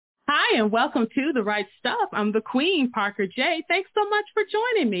Hi, and welcome to The Right Stuff. I'm the Queen, Parker J. Thanks so much for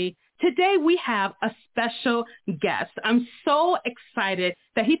joining me. Today we have a special guest. I'm so excited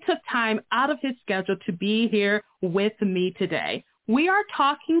that he took time out of his schedule to be here with me today. We are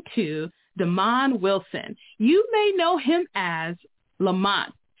talking to Lamont Wilson. You may know him as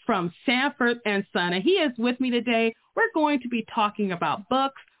Lamont from Sanford and Son, and he is with me today. We're going to be talking about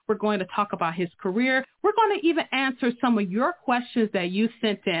books. We're going to talk about his career. We're going to even answer some of your questions that you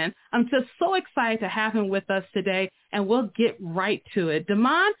sent in. I'm just so excited to have him with us today, and we'll get right to it.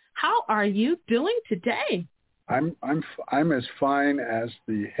 Lamont, how are you doing today? I'm as fine as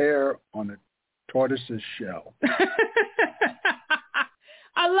the hair on a tortoise's shell.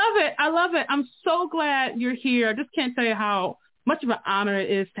 I love it. I love it. I'm so glad you're here. I just can't tell you how much of an honor it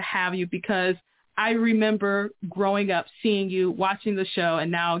is to have you, because I remember growing up seeing you, watching the show, and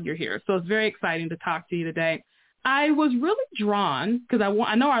now you're here. So it's very exciting to talk to you today. I was really drawn, because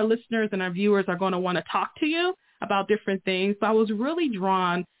I know our listeners and our viewers are going to want to talk to you about different things. So I was really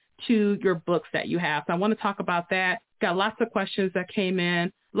drawn to your books that you have. So I want to talk about that. Got lots of questions that came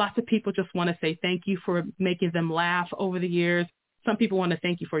in. Lots of people just want to say thank you for making them laugh over the years. Some people want to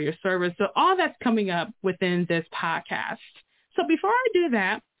thank you for your service. So all that's coming up within this podcast. So before I do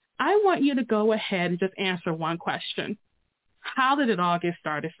that, I want you to go ahead and just answer one question. How did it all get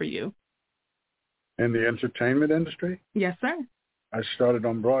started for you? In the entertainment industry? Yes, sir. I started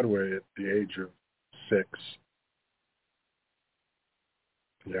on Broadway at the age of 6.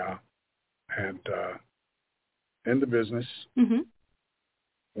 Yeah. And in the business,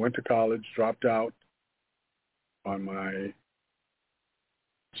 went to college, dropped out on my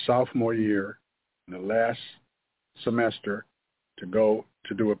sophomore year, in the last semester, to go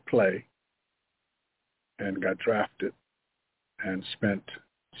to do a play, and got drafted and spent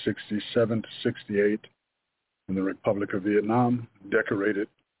 67 to 68 in the Republic of Vietnam, decorated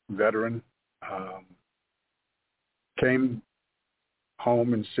veteran. Came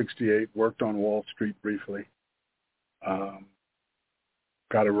home in 68, worked on Wall Street briefly, got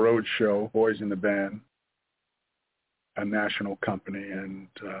a road show, Boys in the Band, a national company, and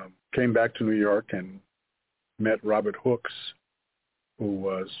came back to New York and met Robert Hooks, who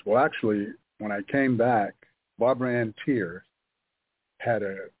was, well, actually, when I came back, Barbara Ann Teer had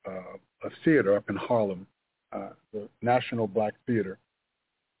a theater up in Harlem, the National Black Theater,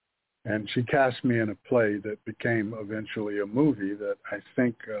 and she cast me in a play that became eventually a movie that I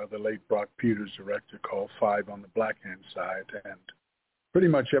think the late Brock Peters directed, called Five on the Black Hand Side, and pretty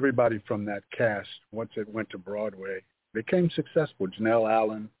much everybody from that cast, once it went to Broadway, became successful. Janelle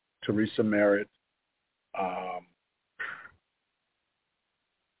Allen, Teresa Merritt,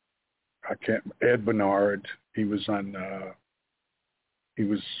 Ed Bernard. He was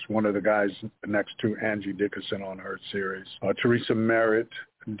one of the guys next to Angie Dickinson on her series. Teresa Merritt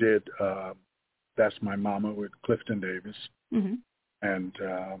did That's My Mama with Clifton Davis, and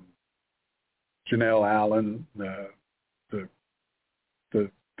Janelle Allen, the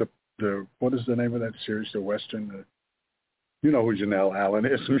what is the name of that series? The Western. You know who Janelle Allen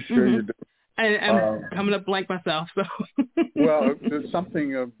is, I'm sure you do. And I'm going to blank myself. So. Well, there's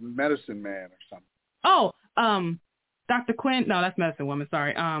something of Medicine Man or something. Oh, Dr. Quinn. No, that's Medicine Woman.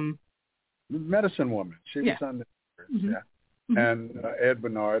 Sorry. Medicine Woman. She was on the yeah. And Ed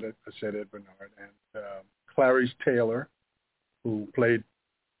Bernard. I said Ed Bernard. And Clarice Taylor, who played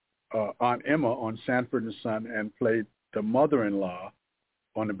Aunt Emma on Sanford and Son and played the mother-in-law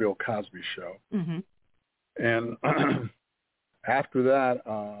on the Bill Cosby Show. And after that,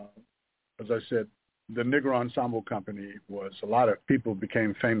 as I said, the Negro Ensemble Company was, a lot of people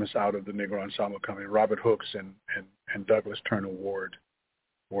became famous out of the Negro Ensemble Company. Robert Hooks and Douglas Turner Ward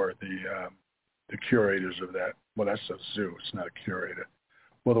were the curators of that. Well, that's a zoo. It's not a curator.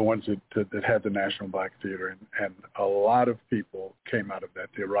 Well, the ones that had the National Black Theater, and a lot of people came out of that.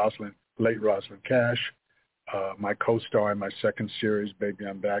 Late Rosalind Cash, my co-star in my second series, Baby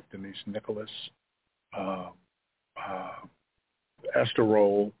I'm Back, Denise Nicholas, Esther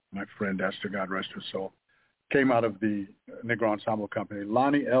Roll, my friend Esther, God rest her soul, came out of the Negro Ensemble Company.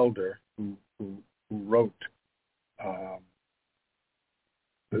 Lonnie Elder, who wrote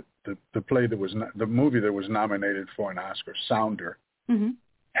the play that was the movie that was nominated for an Oscar, Sounder,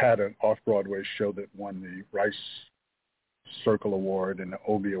 had an off-Broadway show that won the Rice Circle Award and the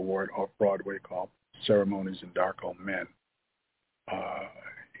Obie Award off-Broadway, called Ceremonies and Dark Old Men.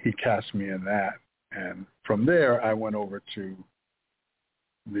 He cast me in that, and from there I went over to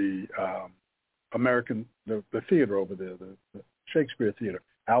the theater over there, the Shakespeare Theater.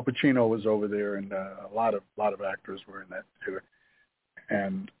 Al Pacino was over there, and a lot of actors were in that theater.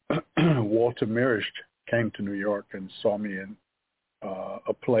 And Walter Mirisch came to New York and saw me in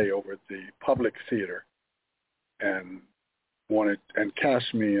a play over at the Public Theater and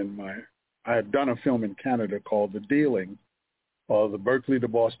cast me in I had done a film in Canada called The Dealing, the Berkeley to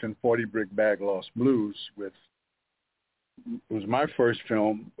Boston 40 Brick Bag Lost Blues it was my first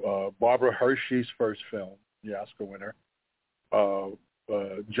film, Barbara Hershey's first film, the Oscar winner.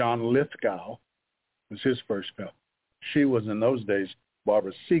 John Lithgow was his first film. She was in those days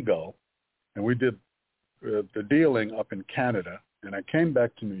Barbara Seagull, and we did The Dealing up in Canada, and I came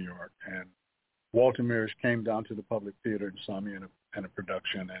back to New York, and Walter Mears came down to the Public Theater and saw me in a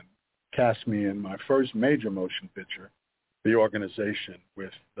production and cast me in my first major motion picture, The Organization,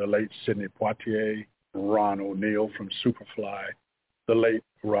 with the late Sidney Poitier, Ron O'Neill from Superfly, the late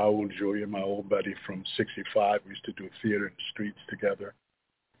Raul Julia, my old buddy from 65. We used to do theater in the streets together.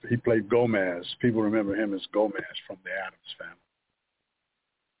 He played Gomez. People remember him as Gomez from the Addams Family.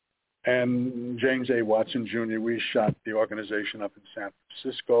 And James A. Watson Jr., we shot The Organization up in San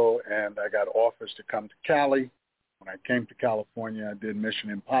Francisco, and I got offers to come to Cali. When I came to California, I did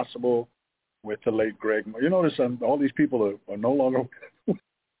Mission Impossible with the late Greg. You notice all these people are no longer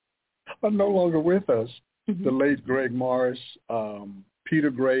with us. Mm-hmm. The late Greg Morris,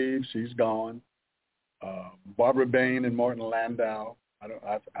 Peter Graves, he's gone. Barbara Bain and Martin Landau. I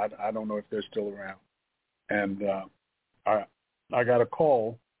don't know if they're still around. And I got a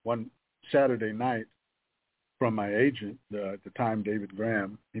call one Saturday night from my agent, at the time David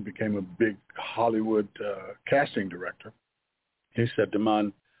Graham. He became a big Hollywood casting director. He said,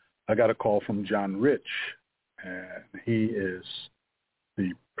 "Damon, I got a call from John Rich, and he is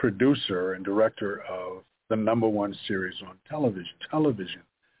the producer and director of the #1 series on television.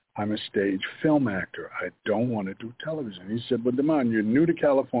 I'm a stage film actor. I don't want to do television." He said, "But Damon, you're new to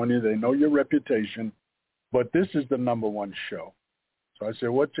California. They know your reputation, but this is the #1 show." So I said,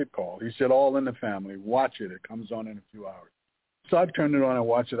 "What's it called?" He said, "All in the Family. Watch it. It comes on in a few hours." So I turned it on and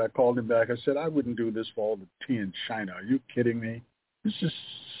watched it. I called him back. I said, "I wouldn't do this for all the tea in China. Are you kidding me? This is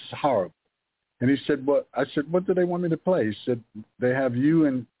horrible." And he said, "What?" I said, "What do they want me to play?" He said, "They have you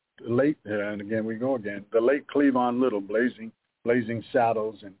and and again we go again, the late Cleavon Little, Blazing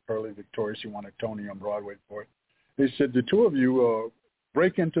Saddles and Pearly Victorious. He won a Tony on Broadway for it." They said, "The two of you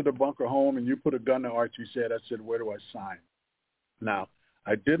break into the Bunker home and you put a gun to Archie's head." I said, "Where do I sign?" Now,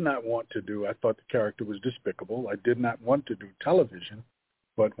 I did not want to I thought the character was despicable. I did not want to do television.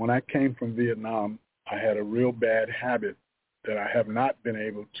 But when I came from Vietnam, I had a real bad habit that I have not been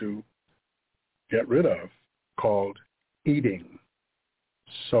able to get rid of called eating.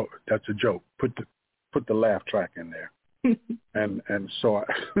 So that's a joke. Put the laugh track in there. and so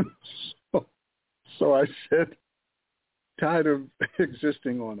I said, tired of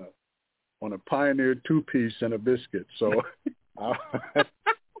existing on a Pioneer 2-piece and a biscuit. So I'll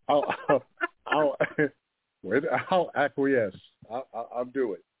acquiesce. I'll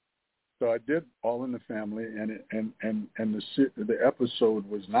do it. So I did All in the Family, and the episode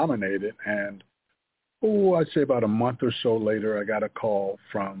was nominated. And I'd say about a month or so later, I got a call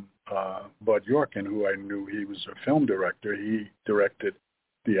from Bud Yorkin, who I knew. He was a film director. He directed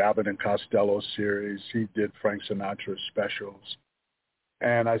the Abbott and Costello series. He did Frank Sinatra specials.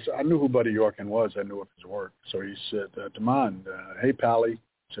 And I knew who Buddy Yorkin was. I knew of his work. So he said, "Damon, hey, Pally."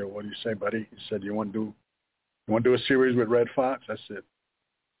 I said, "What do you say, buddy?" He said, "You want to do a series with Redd Foxx?" I said,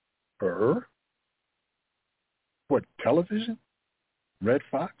 "What, television? Redd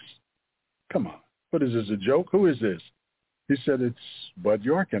Foxx? Come on. What is this, a joke? Who is this?" He said, "It's Bud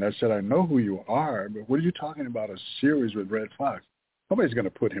Yorkin." I said, "I know who you are, but what are you talking about, a series with Redd Foxx? Nobody's going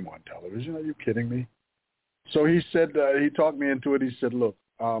to put him on television. Are you kidding me?" So he said, he talked me into it. He said, "Look,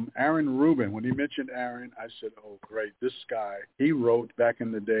 Aaron Rubin," when he mentioned Aaron, I said, "Oh, great, this guy." He wrote back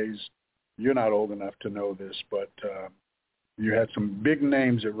in the days, you're not old enough to know this, but you had some big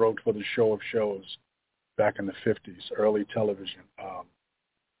names that wrote for the Show of Shows back in the 50s, early television.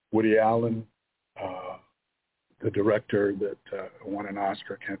 Woody Allen, the director that won an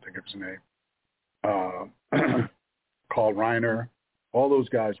Oscar, I can't think of his name, Carl Reiner, all those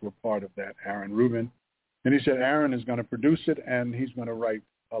guys were part of that, Aaron Rubin. And he said, "Aaron is going to produce it, and he's going to write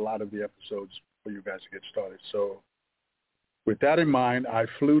a lot of the episodes for you guys to get started." So with that in mind, I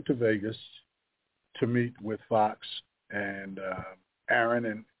flew to Vegas to meet with Fox and Aaron,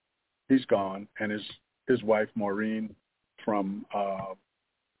 and he's gone, and his wife, Maureen, from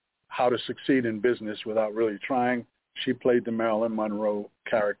How to Succeed in Business Without Really Trying. She played the Marilyn Monroe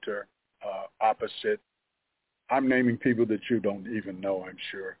character opposite. I'm naming people that you don't even know, I'm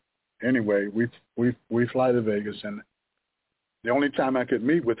sure. Anyway, we fly to Vegas, and the only time I could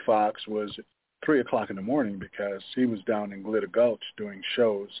meet with Fox was at 3 o'clock in the morning because he was down in Glitter Gulch doing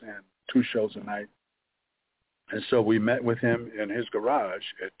shows, and 2 shows a night. And so we met with him in his garage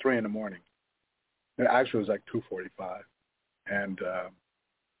at 3 in the morning. Actually, it was like 2:45. And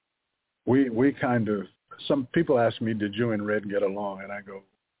we kind of, some people ask me, did you and Redd get along? And I go,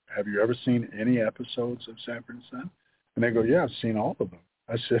 have you ever seen any episodes of Sanford and Son? And they go, yeah, I've seen all of them.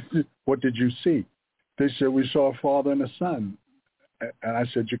 I said, what did you see? They said, we saw a father and a son. And I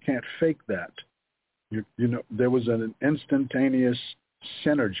said, you can't fake that. You know, there was an instantaneous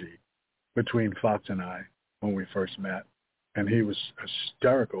synergy between Fox and I when we first met. And he was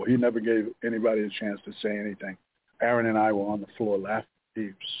hysterical. He never gave anybody a chance to say anything. Aaron and I were on the floor laughing. He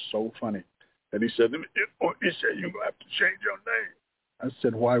was so funny. And he said to me, he said, you're going to have to change your name. I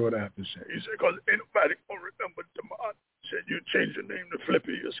said, why would I have to change? He said, because ain't nobody going to remember Demond. He said, you change your name to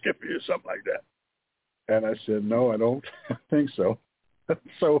Flippy or Skippy or something like that. And I said, no, I don't think so.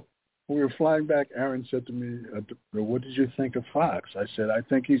 So when we were flying back, Aaron said to me, what did you think of Fox? I said, I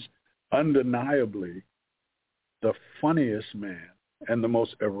think he's undeniably the funniest man and the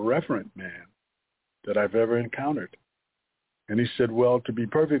most irreverent man that I've ever encountered. And he said, well, to be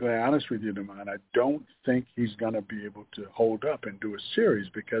perfectly honest with you, Demond, I don't think he's going to be able to hold up and do a series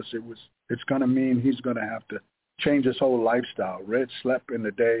because it's going to mean he's going to have to change his whole lifestyle. Redd slept in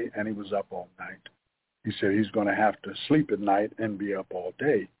the day and he was up all night. He said he's going to have to sleep at night and be up all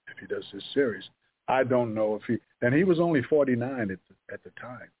day if he does this series. I don't know if and he was only 49 at the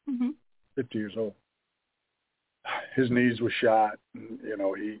time, 50 years old. His knees were shot. You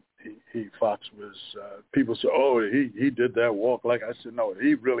know, Fox was, people said, oh, he did that walk like, I said, no,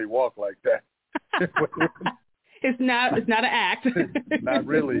 he really walked like that. It's not an act. Not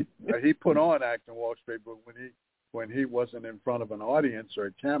really. He put on act and walk straight, but when he wasn't in front of an audience or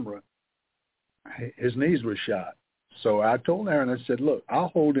a camera, his knees were shot. So I told Aaron, I said, look, I'll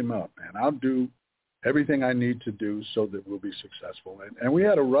hold him up, man. I'll do everything I need to do so that we'll be successful. And we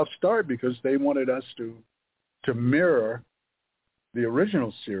had a rough start because they wanted us to mirror the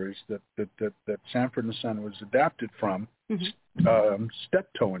original series that Sanford and Son was adapted from,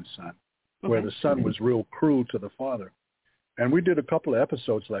 Steptoe and Son, where the son was real cruel to the father. And we did a couple of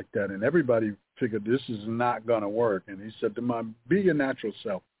episodes like that, and everybody figured this is not going to work. And he said to Mom, be your natural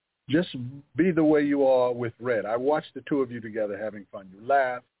self. Just be the way you are with Redd. I watched the two of you together having fun. You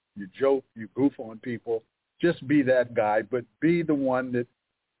laugh, you joke, you goof on people. Just be that guy, but be the one that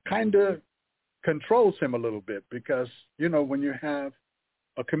kind of controls him a little bit because, you know, when you have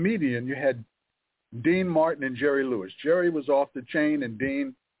a comedian, you had Dean Martin and Jerry Lewis. Jerry was off the chain and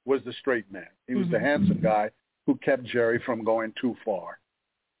Dean was the straight man. He was the handsome guy who kept Jerry from going too far.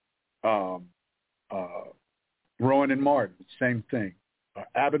 Rowan and Martin, same thing.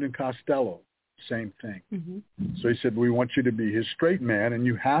 Abbott and Costello, same thing. So he said, we want you to be his straight man, and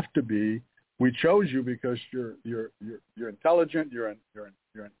you have to be. We chose you because you're intelligent, you're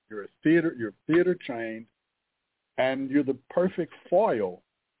theater trained, and you're the perfect foil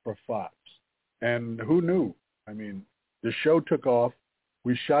for Fox. And who knew? I mean, the show took off.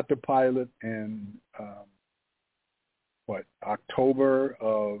 We shot the pilot in October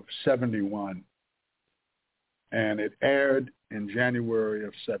of '71, and it aired in January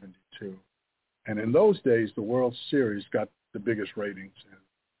of '72. And in those days, the World Series got the biggest ratings. And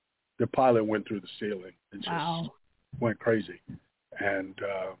the pilot went through the ceiling. It just went crazy. And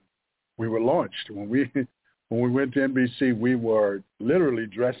we were launched. When we went to NBC, we were literally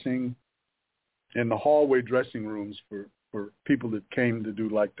dressing in the hallway dressing rooms for people that came to do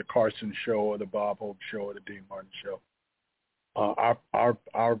like the Carson show or the Bob Hope show or the Dean Martin show.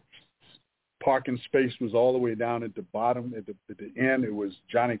 Our parking space was all the way down at the bottom. At the end, it was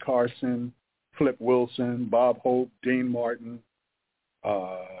Johnny Carson, Flip Wilson, Bob Hope, Dean Martin.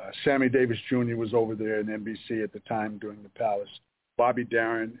 Sammy Davis Jr. was over there in NBC at the time doing the Palace. Bobby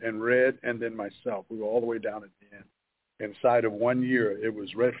Darin and Redd, and then myself. We were all the way down at the end. Inside of 1 year, it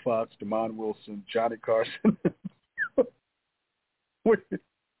was Redd Foxx, Demond Wilson, Johnny Carson.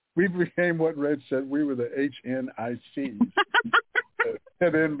 We became what Redd said. We were the HNICs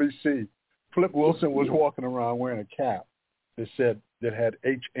at NBC. Flip Wilson was walking around wearing a cap that had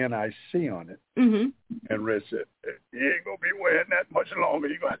HNIC on it. And Redd said, you ain't going to be wearing that much longer.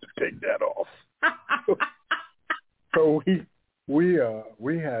 You're going to have to take that off. So we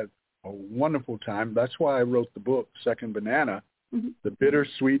had a wonderful time. That's why I wrote the book, Second Banana, the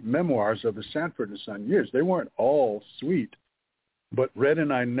bittersweet memoirs of the Sanford and Son years. They weren't all sweet, but Redd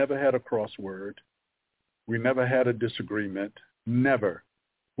and I never had a crossword. We never had a disagreement. Never.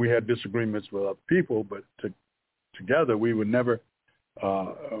 We had disagreements with other people, but together we would never.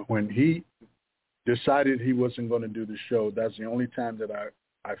 When he decided he wasn't going to do the show, that's the only time that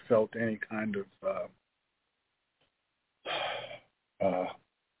I felt any kind of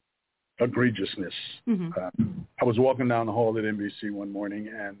egregiousness. I was walking down the hall at NBC one morning,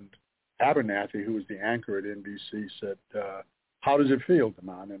 and Abernathy, who was the anchor at NBC, said, how does it feel,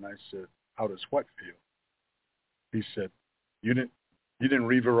 Damon? And I said, how does what feel? He said, you didn't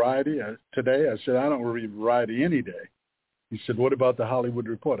read Variety today? I said, I don't read Variety any day. He said, what about the Hollywood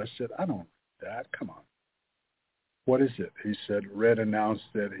Report? I said, I don't read that. Come on. What is it? He said, Redd announced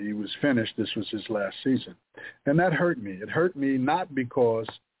that he was finished. This was his last season. And that hurt me. It hurt me not because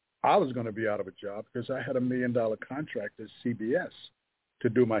I was going to be out of a job, because I had $1 million contract at CBS to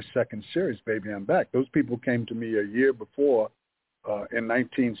do my second series, Baby I'm Back. Those people came to me a year before in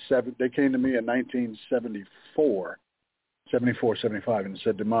 1970. They came to me in 1974, 74, 75, and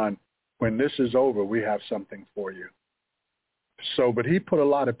said, Damon, when this is over, we have something for you. So, but he put a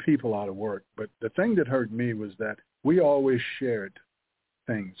lot of people out of work. But the thing that hurt me was that we always shared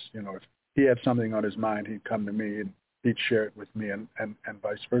things. You know, if he had something on his mind, he'd come to me and he'd share it with me, and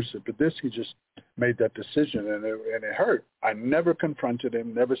vice versa. But this, he just made that decision, and it hurt. I never confronted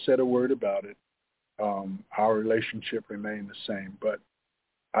him, never said a word about it. Our relationship remained the same, but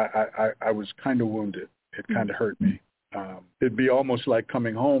I was kind of wounded. It kind of hurt me. It'd be almost like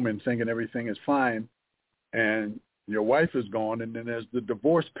coming home and thinking everything is fine, and your wife is gone, and then there's the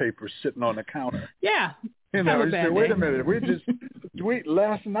divorce papers sitting on the counter. Yeah. You know, you say, wait a minute,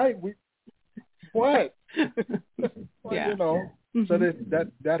 last night, what? Well, yeah. You know, so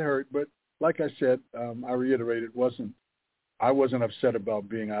that hurt. But like I said, I reiterate, I wasn't upset about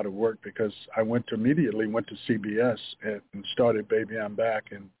being out of work, because I immediately went to CBS and started Baby I'm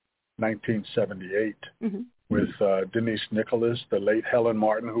Back in 1978 with Denise Nicholas, the late Helen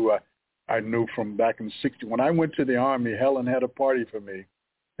Martin, who I knew from back in the 60s. When I went to the Army, Helen had a party for me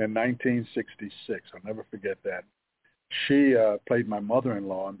in 1966. I'll never forget that. She played my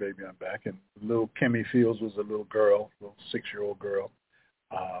mother-in-law on Baby I'm Back, and little Kimmy Fields was a little 6-year-old girl.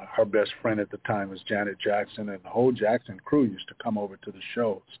 Her best friend at the time was Janet Jackson, and the whole Jackson crew used to come over to the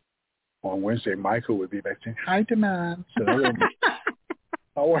shows. On Wednesday, Michael would be back saying, hi, Damon. So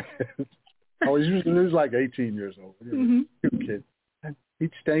I was like 18 years old. He was a cute kid.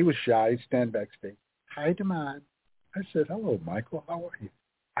 He was shy. He'd stand backstage. Hi, Damon. I said, hello, Michael. How are you?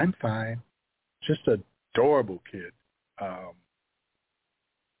 I'm fine. Just an adorable kid.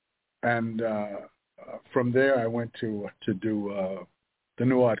 From there, I went to do The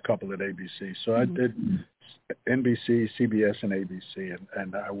New Odd Couple at ABC. So I did NBC, CBS, and ABC,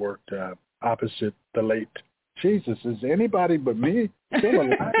 and I worked opposite the late. Jesus, is anybody but me still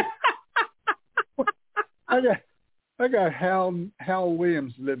alive? I got Hal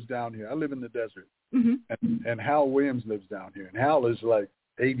Williams lives down here. I live in the desert, and Hal Williams lives down here, and Hal is like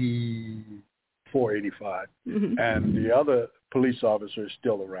 84, 85, and the other police officer is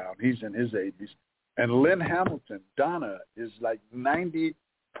still around. He's in his 80s, and Lynn Hamilton, Donna, is like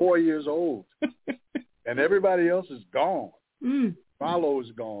 94 years old, and everybody else is gone.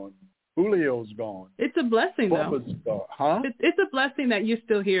 Marlo's gone. Julio's gone. It's a blessing, though. Gone. Huh? It's a blessing that you're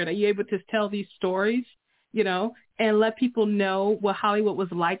still here, that you're able to tell these stories, you know, and let people know what Hollywood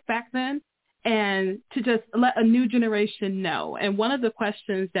was like back then, and to just let a new generation know. And one of the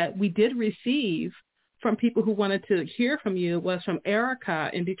questions that we did receive from people who wanted to hear from you was from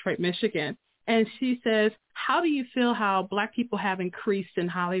Erica in Detroit, Michigan. And she says, how do you feel how Black people have increased in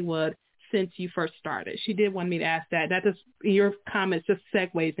Hollywood since you first started? She did want me to ask that. That just, your comments just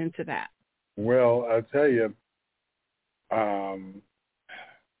segues into that. Well, I'll tell you, I'm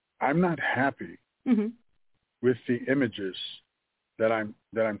not happy with the images that I'm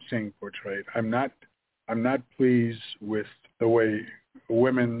seeing portrayed. I'm not pleased with the way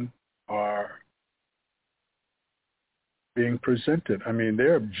women are being presented. I mean,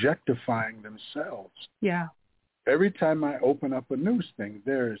 they're objectifying themselves. Yeah. Every time I open up a news thing,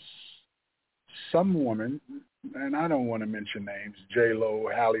 there's some woman, and I don't want to mention names, J-Lo,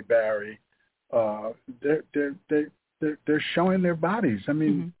 Halle Berry, they're showing their bodies. I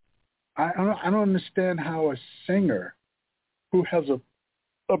mean, I don't understand how a singer who has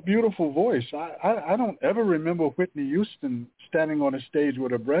a beautiful voice, I don't ever remember Whitney Houston standing on a stage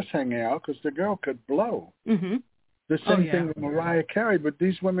with her breasts hanging out, because the girl could blow. The same thing with Mariah Carey, but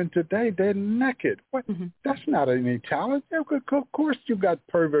these women today, they're naked. What? That's not any talent. Of course you've got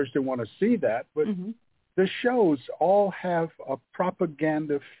perverts that want to see that, but the shows all have a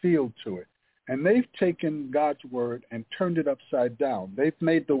propaganda feel to it. And they've taken God's word and turned it upside down. They've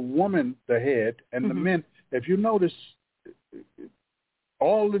made the woman the head and the men. If you notice,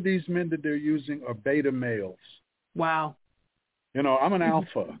 all of these men that they're using are beta males. Wow. You know, I'm an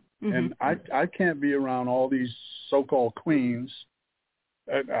alpha, and I can't be around all these so-called queens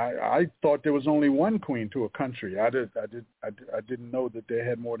And I thought there was only one queen to a country. I didn't know that they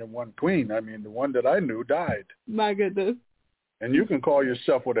had more than one queen. I mean, the one that I knew died. My goodness. And you can call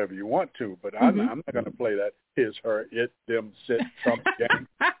yourself whatever you want to, but I'm not going to play that his, her, it, them, sit, Trump game.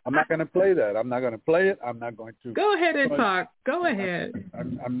 I'm not going to play that. I'm not going to play it. I'm not going to. Go ahead and talk. Go ahead.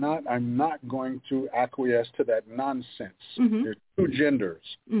 I'm not going to acquiesce to that nonsense. There's two genders,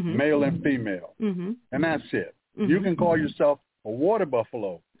 male and female, and that's it. You can call yourself a water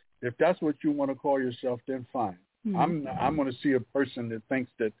buffalo. If that's what you want to call yourself, then fine. I'm going to see a person that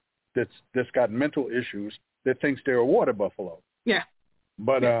thinks that's got mental issues that thinks they're a water buffalo. Yeah.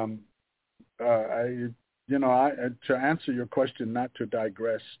 But to answer your question, not to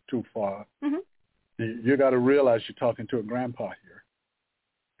digress too far, you got to realize you're talking to a grandpa here.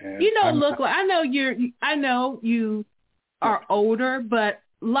 And I know you are older, but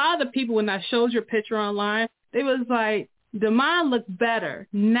a lot of the people when I showed your picture online, they was like, Demond looks better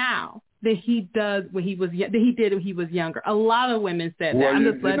now than he did when he was younger. A lot of women said that. I'm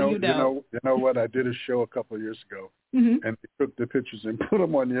just letting you know. You know what? I did a show a couple of years ago, and they took the pictures and put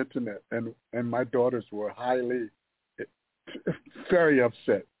them on the internet, and my daughters were very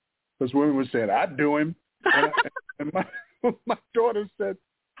upset because women were saying, "I'd do him," and my daughter said,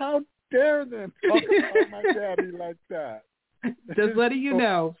 "How dare them talk about my daddy like that?" Just letting you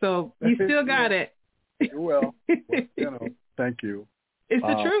know. So you still got it. Well, thank you. It's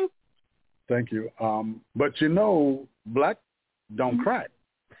the truth. Thank you. But black don't crack.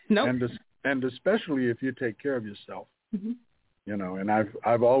 Nope. And especially if you take care of yourself. And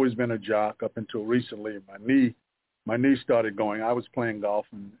I've always been a jock up until recently. My knee started going. I was playing golf,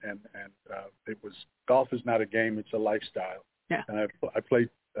 and it was golf is not a game; it's a lifestyle. Yeah. And I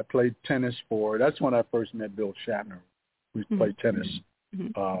played tennis that's when I first met Bill Shatner. We played tennis.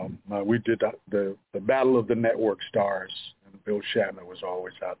 We did the Battle of the Network Stars, and Bill Shatner was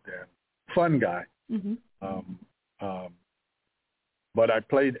always out there. Fun guy. But I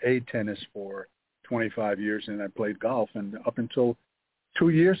played tennis for 25 years, and I played golf. And up until 2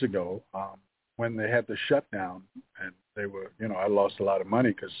 years ago, when they had the shutdown, and they were, I lost a lot of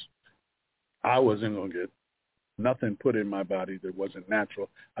money because I wasn't going to get nothing put in my body that wasn't natural.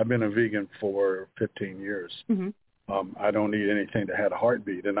 I've been a vegan for 15 years. I don't eat anything that had a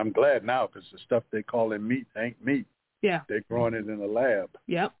heartbeat, and I'm glad now because the stuff they call in meat ain't meat. Yeah. They're growing it in the lab.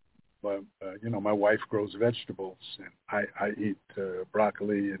 Yep. But, my wife grows vegetables, and I eat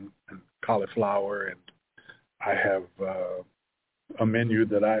broccoli and cauliflower, and I have a menu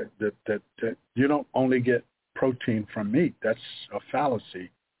that you don't only get protein from meat. That's a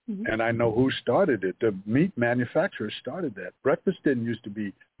fallacy. And I know who started it. The meat manufacturers started that. Breakfast didn't used to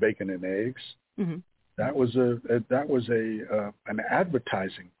be bacon and eggs. That was an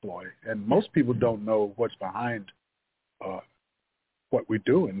advertising ploy, and most people don't know what's behind what we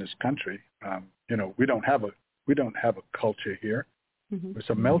do in this country. We don't have a culture here. It's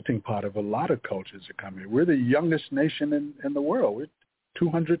a melting pot of a lot of cultures that come here. We're the youngest nation in the world. We're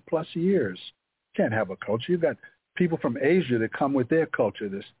 200 plus years. Can't have a culture. You got people from Asia that come with their culture.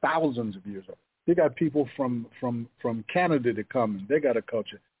 There's thousands of years old. You got people from Canada that come, and they got a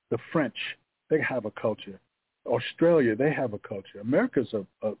culture. The French, they have a culture. Australia, they have a culture. America's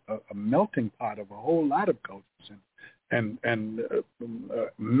a melting pot of a whole lot of cultures, and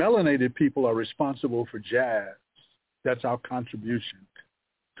melanated people are responsible for jazz. That's our contribution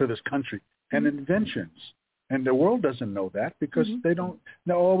to this country, and inventions. And the world doesn't know that because they don't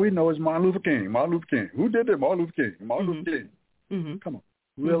know. All we know is Martin Luther King. Martin Luther King. Who did that? Martin Luther King. Martin Luther King. Come on,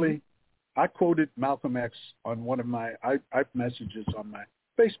 really? I quoted Malcolm X on one of my messages on my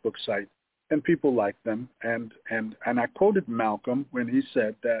Facebook site, and people liked them. And I quoted Malcolm when he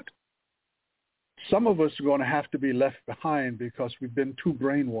said that some of us are going to have to be left behind because we've been too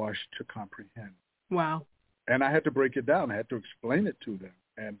brainwashed to comprehend. Wow. And I had to break it down. I had to explain it to them,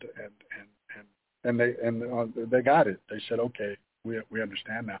 and they got it. They said, "Okay, we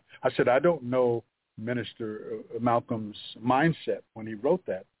understand now." I said, "I don't know Minister Malcolm's mindset when he wrote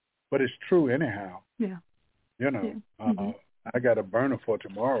that, but it's true anyhow." Yeah. I got a burner for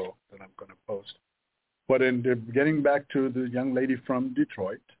tomorrow that I'm going to post. But getting back to the young lady from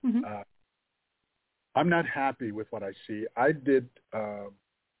Detroit, I'm not happy with what I see. I did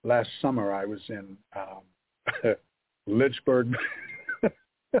last summer. I was in Lynchburg.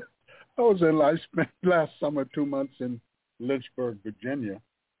 I spent last summer 2 months in Lynchburg, Virginia,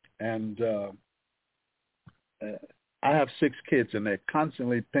 and I have 6 kids, and they're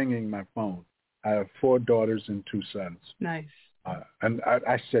constantly pinging my phone. I have 4 daughters and 2 sons. Nice. And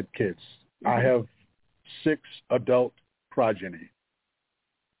I said kids. I have 6 adult progeny.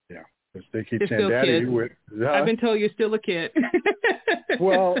 Yeah, because they keep saying, "Daddy, you with?" I've been told you're still a kid.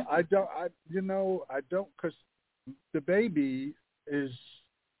 Well, I don't. I don't, because the baby is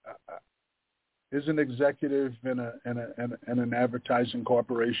an executive in an advertising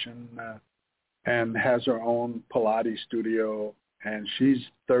corporation, and has her own Pilates studio, and she's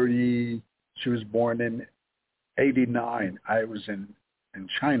 30. She was born in '89. I was in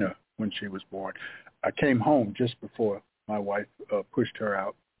China when she was born. I came home just before my wife pushed her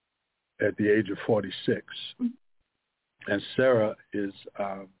out at the age of 46. And Sarah is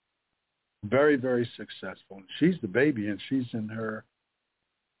very, very successful. She's the baby, and she's in her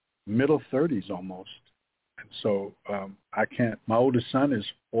middle 30s almost. And so I can't. My oldest son is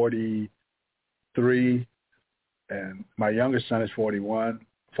 43, and my youngest son is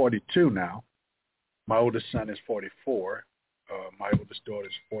 42 now. My oldest son is 44. My oldest daughter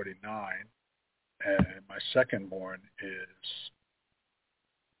is 49, and my second born is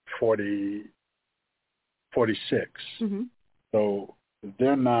 46. Mm-hmm. So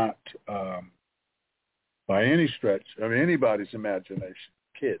they're not, by any stretch of anybody's imagination,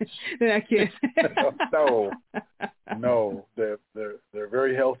 kids. They're not kids. No, they're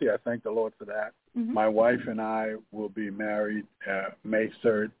very healthy. I thank the Lord for that. Mm-hmm. My wife and I will be married May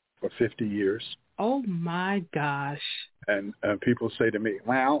 3rd for 50 years. Oh my gosh! And people say to me,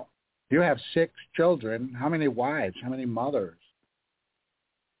 "Well, you have 6 children. How many wives? How many mothers?"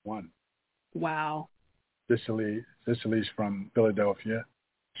 1. Wow. Cicely's from Philadelphia.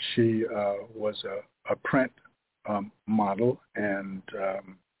 She was a print model, and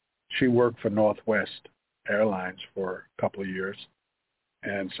she worked for Northwest Airlines for a couple of years.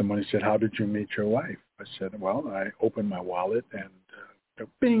 And somebody said, "How did you meet your wife?" I said, "Well, I opened my wallet, and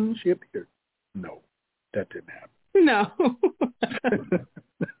bing, she appeared." No, that didn't happen. No.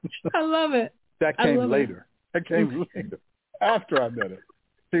 I love it. That came later. That came later, after I met her.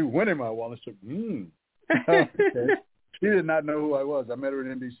 She went in my wallet and said, Okay. She did not know who I was. I met her at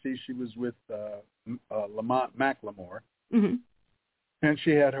NBC. She was with Lamont Sanford. Mm-hmm. And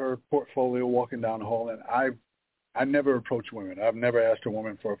she had her portfolio walking down the hall. And I never approach women. I've never asked a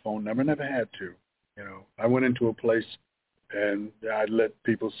woman for a phone number. Never had to. I went into a place and I'd let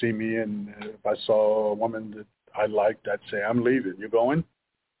people see me. And if I saw a woman that I liked, I'd say, "I'm leaving. You going?"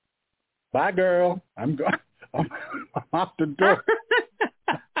 "Bye, girl. I'm going. I'm out the door.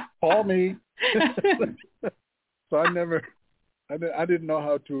 Call me." So I didn't know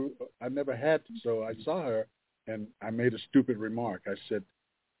how to, I never had to. So I saw her and I made a stupid remark. I said,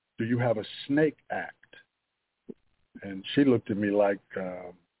 "Do you have a snake act?" And she looked at me like,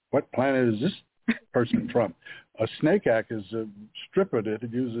 what planet is this person from? A snake act is a stripper that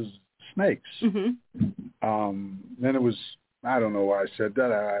uses snakes. Mm-hmm. Then it was, I don't know why I said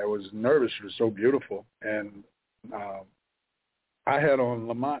that. I was nervous. She was so beautiful. And I had on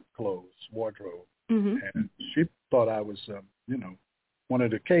Lamont clothes, wardrobe. Mm-hmm. And she thought I was, one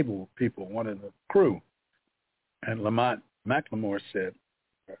of the cable people, one of the crew. And Lamont McLemore said,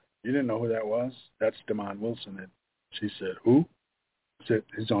 "You didn't know who that was? That's Demond Wilson." And she said, "Who?" I said,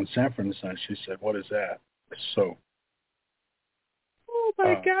 "He's on Sanford and Son." She said, "What is that?" So. Oh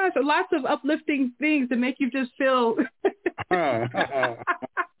my gosh! Lots of uplifting things to make you just feel. I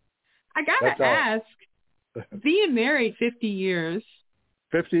gotta ask, being married 50 years.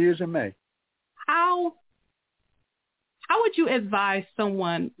 50 years in May. How would you advise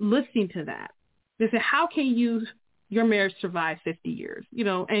someone listening to that? They say, how can your marriage survive 50 years?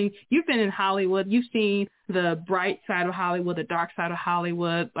 And you've been in Hollywood. You've seen the bright side of Hollywood, the dark side of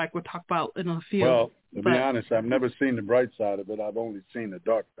Hollywood, like we'll talk about in a few. Well, to be honest, I've never seen the bright side of it. I've only seen the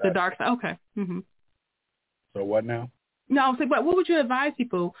dark side. The dark side, okay. Mm-hmm. So what now? No, I was saying, but what would you advise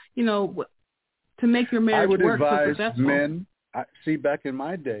people, to make your marriage work so successful? I would advise men, see, back in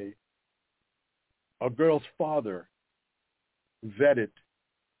my day, a girl's father vetted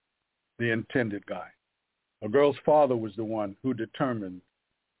the intended guy. A girl's father was the one who determined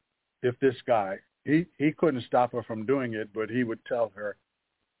if this guy, he couldn't stop her from doing it, but he would tell her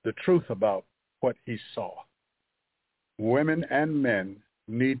the truth about what he saw. Women and men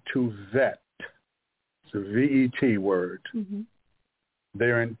need to vet. It's a V-E-T word. Mm-hmm.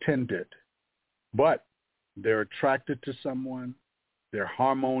 They're intended, but they're attracted to someone. Their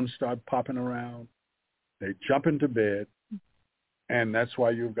hormones start popping around. They jump into bed. And that's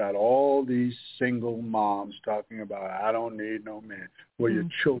why you've got all these single moms talking about, "I don't need no man." Well, your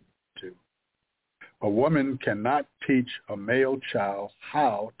children do. A woman cannot teach a male child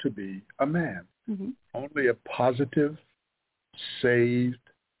how to be a man. Mm-hmm. Only a positive, saved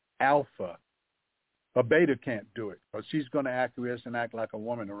alpha. A beta can't do it because she's going to acquiesce and act like a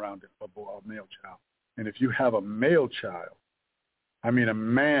woman around a male child. And if you have a male child, a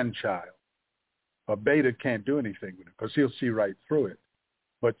man child, a beta can't do anything with it because he'll see right through it.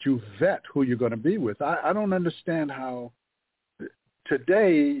 but you vet who you're going to be with. I don't understand how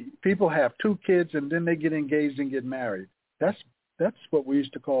today people have 2 kids and then they get engaged and get married. That's what we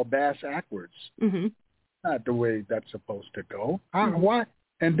used to call bass backwards. Mm-hmm. Not the way that's supposed to go. Why?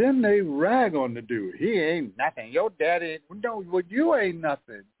 And then they rag on the dude. He ain't nothing. Your daddy, no, well, you ain't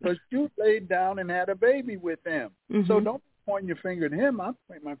nothing because you laid down and had a baby with him. Mm-hmm. So don't point your finger at him. I'll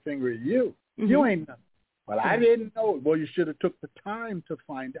point my finger at you. Mm-hmm. You ain't nothing. Well, I didn't know. Well, you should have took the time to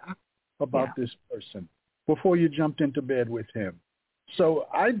find out about this person before you jumped into bed with him. So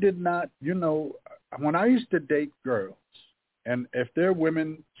I did not, when I used to date girls, and if there are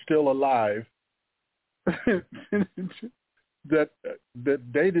women still alive that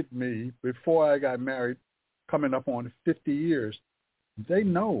dated me before I got married, coming up on 50 years, they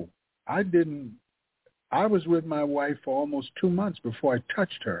know I was with my wife for almost 2 months before I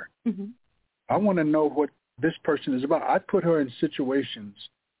touched her. Mm-hmm. I want to know what this person is about. I put her in situations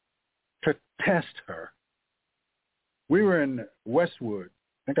to test her. We were in Westwood,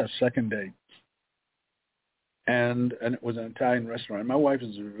 I think our second date, and it was an Italian restaurant. My wife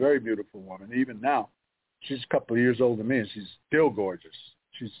is a very beautiful woman. Even now, she's a couple of years older than me, and she's still gorgeous.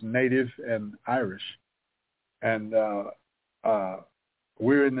 She's native and Irish. And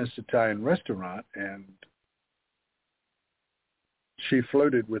we're in this Italian restaurant, and she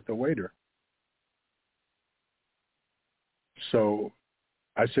flirted with the waiter. So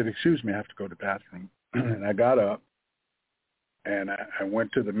I said, excuse me, I have to go to the bathroom. And I got up, and I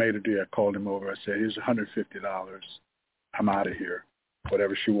went to the maitre d'. I called him over. I said, here's $150. I'm out of here.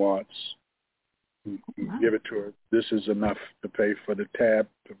 Whatever she wants, give it to her. This is enough to pay for the tab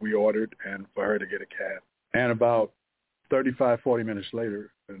that we ordered and for her to get a cab. And about 35, 40 minutes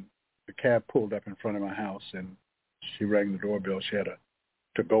later, the cab pulled up in front of my house, and she rang the doorbell. She had a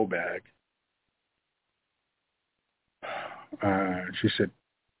to-go bag. She said,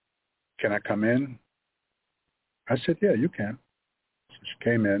 can I come in? I said, yeah, you can. So she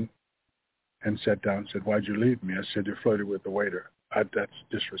came in and sat down and said, why'd you leave me? I said, you flirted with the waiter. That's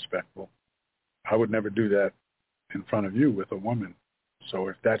disrespectful. I would never do that in front of you with a woman. So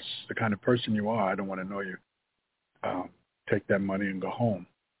if that's the kind of person you are, I don't want to know you. Take that money and go home.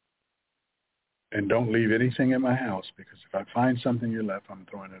 And don't leave anything in my house, because if I find something you left, I'm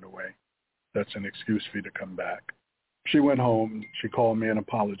throwing it away. That's an excuse for you to come back. She went home. She called me and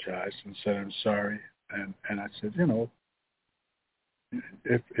apologized and said, I'm sorry. And I said,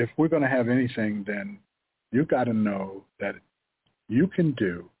 if we're going to have anything, then you got to know that you can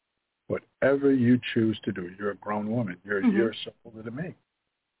do whatever you choose to do. You're a grown woman. You're a year or so older than me.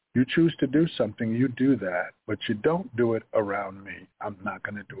 You choose to do something, you do that, but you don't do it around me. I'm not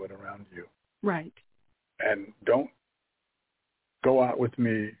going to do it around you. Right. And don't go out with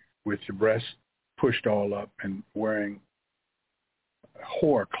me with your breasts pushed all up and wearing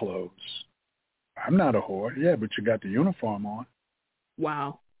whore clothes. I'm not a whore. Yeah, but you got the uniform on.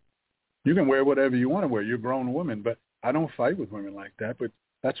 Wow. You can wear whatever you want to wear. You're a grown woman, but I don't fight with women like that. But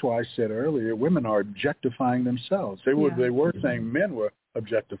that's why I said earlier, women are objectifying themselves. They were saying men were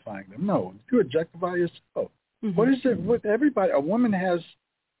objectifying them. No, you objectify yourself. Mm-hmm. What is it with everybody? A woman has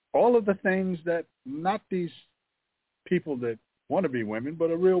all of the things that not these people that want to be women,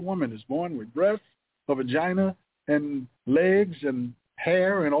 but a real woman is born with breasts, a vagina, and legs and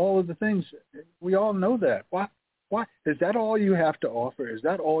hair and all of the things. We all know that. Why? Is that all you have to offer? Is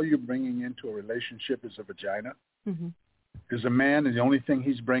that all you're bringing into a relationship is a vagina? Mm-hmm. Is a man, and the only thing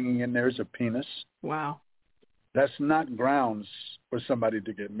he's bringing in there is a penis? Wow. That's not grounds for somebody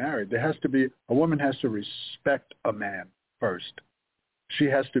to get married. A woman has to respect a man first. She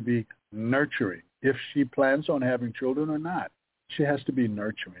has to be nurturing. If she plans on having children or not, she has to be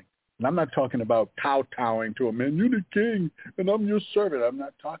nurturing. And I'm not talking about kowtowing to a man. You're the king, and I'm your servant. I'm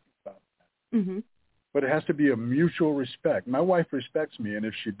not talking about that. Mm-hmm. But it has to be a mutual respect. My wife respects me, and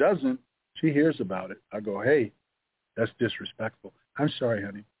if she doesn't, she hears about it. I go, hey, that's disrespectful. I'm sorry,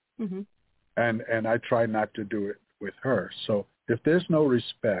 honey. Mm-hmm. And I try not to do it with her. So if there's no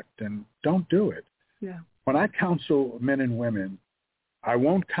respect, then don't do it. Yeah. When I counsel men and women, I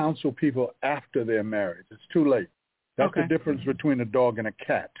won't counsel people after they're married. It's too late. That's the difference between a dog and a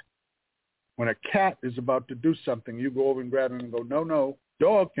cat. When a cat is about to do something, you go over and grab him and go, no.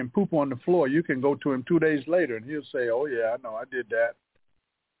 Dog can poop on the floor. You can go to him 2 days later, and he'll say, oh, yeah, I know, I did that.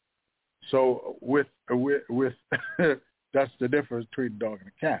 So with that's the difference between a dog and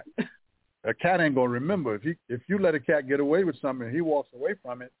a cat. A cat ain't going to remember. If you let a cat get away with something and he walks away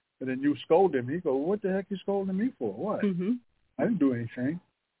from it, and then you scold him, he goes, what the heck you scolding me for? What? Mm-hmm. I didn't do anything.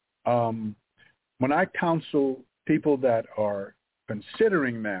 When I counsel people that are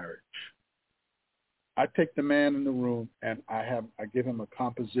considering marriage, I take the man in the room and I give him a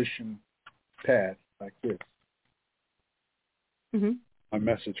composition pad like this. Mm-hmm. My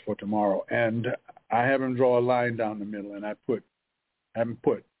message for tomorrow. And I have him draw a line down the middle, and I have him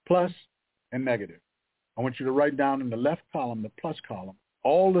put plus and negative. I want you to write down in the left column, the plus column,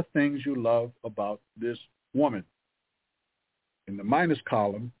 all the things you love about this woman. In the minus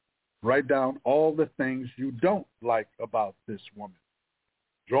column, write down all the things you don't like about this woman.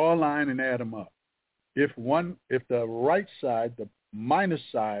 Draw a line and add them up. If the right side, the minus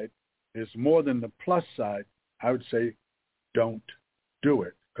side, is more than the plus side, I would say don't do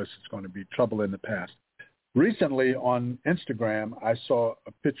it, because it's going to be trouble in the past. Recently on Instagram, I saw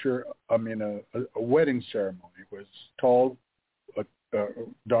a picture, a wedding ceremony. It was tall, a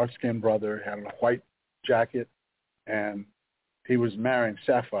dark-skinned brother, had a white jacket, and he was marrying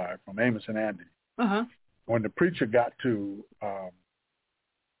Sapphire from Amos and Andy. Uh-huh. When the preacher got to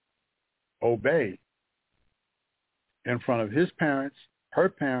Obey, in front of his parents, her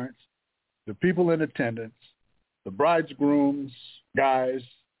parents, the people in attendance, the bride's grooms, guys,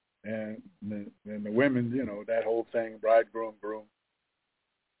 and the women, that whole thing, bridegroom, groom.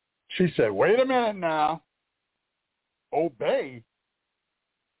 She said, "Wait a minute now. Obey?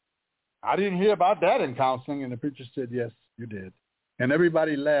 I didn't hear about that in counseling." And the preacher said, "Yes, you did." And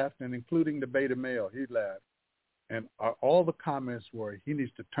everybody laughed, and including the beta male, he laughed. And all the comments were, he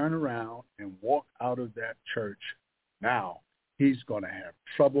needs to turn around and walk out of that church now. He's going to have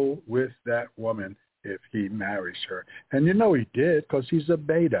trouble with that woman if he marries her. And he did, because he's a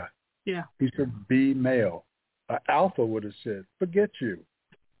beta. Yeah. He's a B male. An alpha would have said, "Forget you.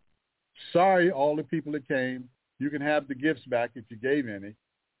 Sorry, all the people that came. You can have the gifts back if you gave any,"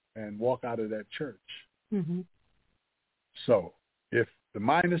 and walk out of that church. Mm-hmm. So if the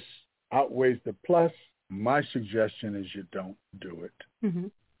minus outweighs the plus, my suggestion is you don't do it. Mm-hmm.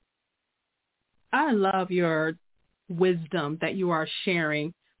 I love your wisdom that you are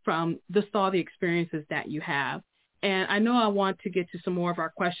sharing from all the experiences that you have. And I know I want to get to some more of our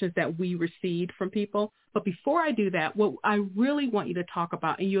questions that we received from people. But before I do that, what I really want you to talk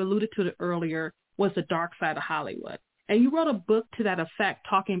about, and you alluded to it earlier, was the dark side of Hollywood. And you wrote a book to that effect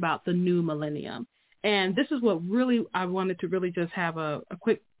talking about the new millennium. And this is what really I wanted to really just have a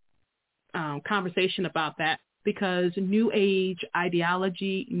quick conversation about that, because new age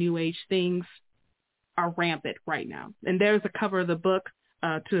ideology, new age things are rampant right now. And there's a cover of the book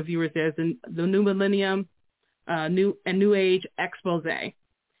to the viewers. There's the new millennium, new age expose.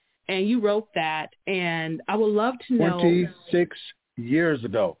 And you wrote that, and I would love to know. 26 years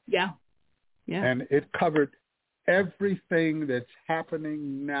ago. Yeah. And it covered everything that's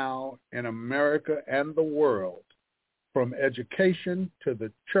happening now in America and the world, from education to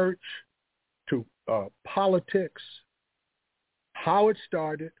the church to politics, how it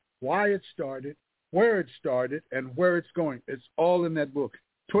started, why it started, where it started, and where it's going. It's all in that book.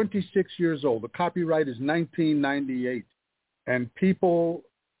 26 years old. The copyright is 1998. And people,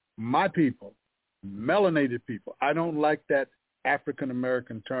 my people, melanated people, I don't like that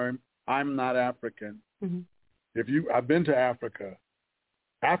African-American term. I'm not African. Mm-hmm. I've been to Africa.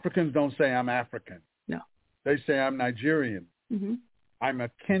 Africans don't say I'm African. No. They say I'm Nigerian. Mm-hmm. I'm a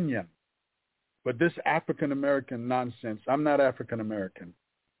Kenyan. But this African-American nonsense, I'm not African-American.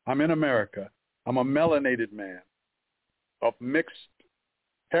 I'm in America. I'm a melanated man of mixed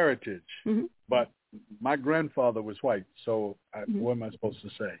heritage. Mm-hmm. But my grandfather was white, so what am I supposed to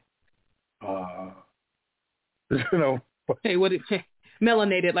say? Hey, what did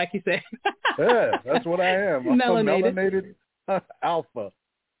melanated, like you said. Yeah, that's what I am. I'm melanated. A melanated alpha.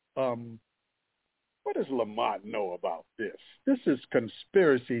 What does Lamont know about this? This is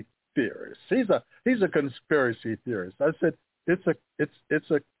conspiracy theorist. He's a conspiracy theorist. I said it's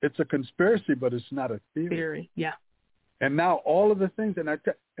a conspiracy, but it's not a theory. Yeah. And now all of the things,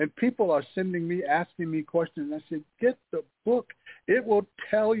 and people are sending me, asking me questions. I said, get the book. It will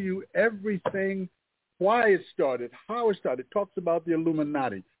tell you everything, why it started, how it started. It talks about the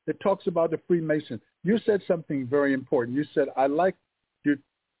Illuminati. It talks about the Freemasons. You said something very important. You said, I like you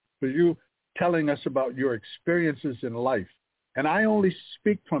telling us about your experiences in life. And I only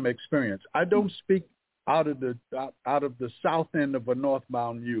speak from experience. I don't speak out of the south end of a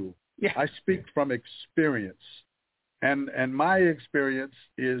northbound mule. Yeah. I speak from experience. And my experience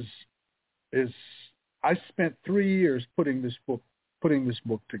is I spent 3 years putting this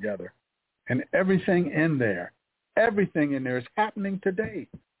book together. And everything in there is happening today,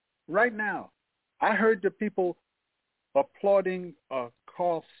 right now. I heard the people applauding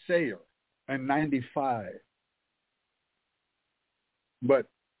Carl Sayer in 95. But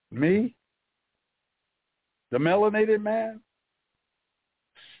me, the melanated man,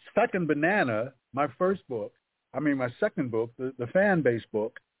 Second Banana, my second book, the fan-based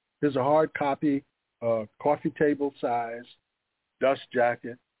book, is a hard copy, coffee table size, dust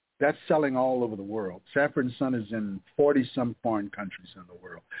jacket. That's selling all over the world. Sanford and Son is in 40-some foreign countries in the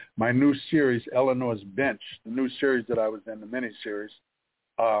world. My new series, Eleanor's Bench, the new series that I was in, the miniseries,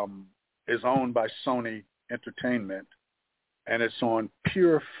 is owned by Sony Entertainment, and it's on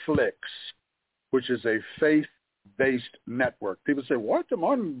Pure Flix, which is a faith-based network. People say, what am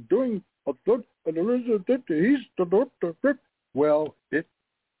I doing? Well,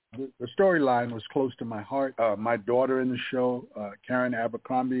 the storyline was close to my heart. My daughter in the show, Karen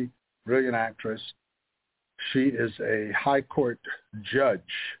Abercrombie, brilliant actress. She is a high court judge,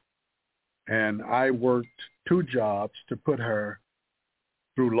 and I worked 2 jobs to put her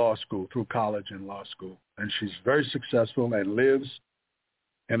through law school, through college and law school. And she's very successful and lives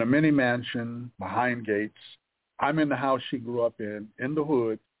in a mini mansion behind gates. I'm in the house she grew up in the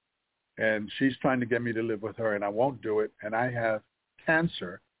hood, and she's trying to get me to live with her, and I won't do it. And I have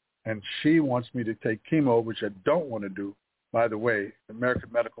cancer, and she wants me to take chemo, which I don't want to do. By the way, the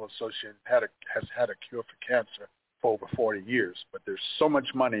American Medical Association has had a cure for cancer for over 40 years, but there's so much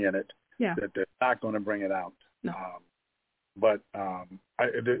money in it that they're not going to bring it out. No.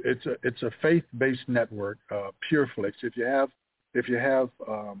 It's a faith-based network, PureFlix. If you have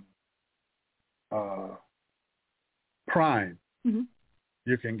Prime,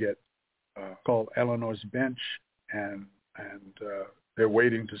 you can get called Eleanor's Bench, and they're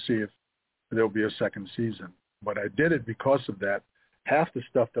waiting to see if there'll be a second season. But I did it because of that. Half the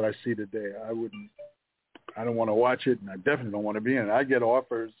stuff that I see today, I don't want to watch it, and I definitely don't want to be in it. I get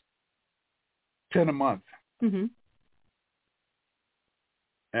offers 10 a month. Mm-hmm.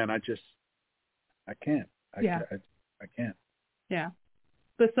 And I can't. I can't. Yeah.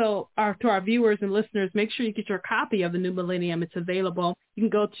 But so to our viewers and listeners, make sure you get your copy of The New Millennium. It's available. You can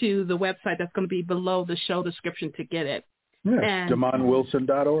go to the website that's going to be below the show description to get it. Yeah,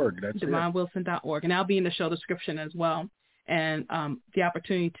 DemonWilson.org. That's DemonWilson.org. And I'll be in the show description as well. And the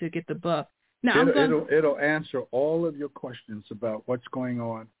opportunity to get the book. Now, it'll answer all of your questions about what's going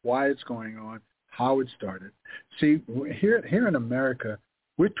on, why it's going on, how it started. See, here in America,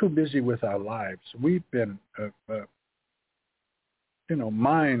 we're too busy with our lives. We've been,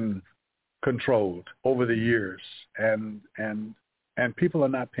 mind controlled over the years, and people are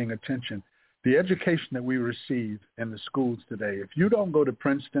not paying attention. The education that we receive in the schools today, if you don't go to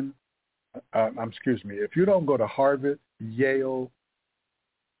Princeton, if you don't go to Harvard, Yale,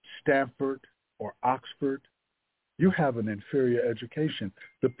 Stanford, or Oxford, you have an inferior education.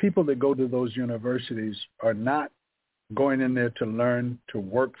 The people that go to those universities are not going in there to learn to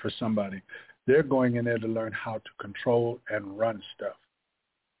work for somebody. They're going in there to learn how to control and run stuff.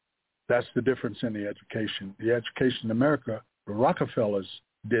 That's the difference in the education. The education in America, the Rockefellers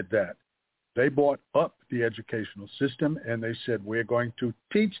did that. They bought up the educational system, and they said, we're going to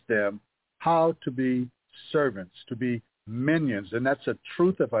teach them how to be servants, to be minions. And that's a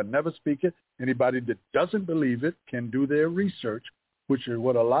truth if I never speak it. Anybody that doesn't believe it can do their research, which is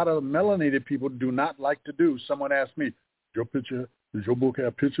what a lot of melanated people do not like to do. Someone asked me, does your book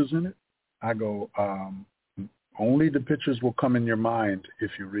have pictures in it? I go, only the pictures will come in your mind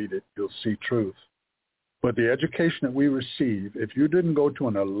if you read it. You'll see truth. But the education that we receive, if you didn't go to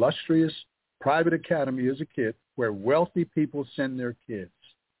an illustrious private academy as a kid where wealthy people send their kids,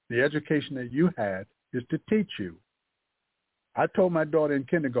 the education that you had is to teach you. I told my daughter in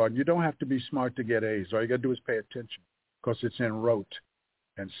kindergarten, you don't have to be smart to get A's. All you got to do is pay attention because it's en route.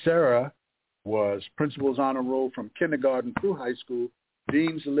 And Sarah was principal's honor roll from kindergarten through high school,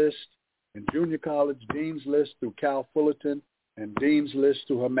 Dean's List in junior college, Dean's List through Cal Fullerton, and Dean's List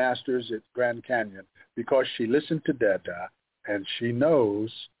through her master's at Grand Canyon because she listened to Dada and she knows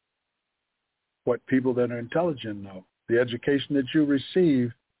what people that are intelligent know. The education that you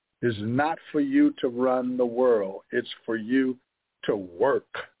receive is not for you to run the world. It's for you to work.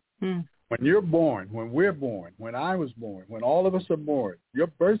 Mm. When you're born, when we're born, when I was born, when all of us are born, your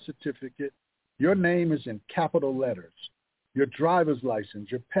birth certificate, your name is in capital letters. Your driver's license,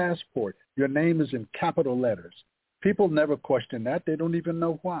 your passport, your name is in capital letters. People never question that. They don't even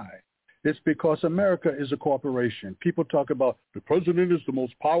know why. It's because America is a corporation. People talk about the president is the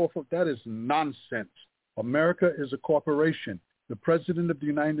most powerful. That is nonsense. America is a corporation. The president of the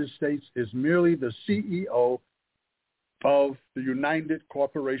United States is merely the CEO of the United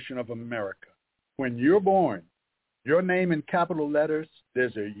Corporation of America. When you're born, your name in capital letters,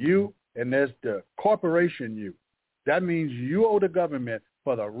 there's a U and there's the corporation U. That means you owe the government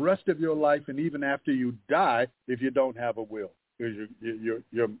for the rest of your life and even after you die if you don't have a will.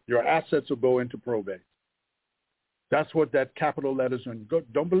 Your assets will go into probate. That's what that capital letters are.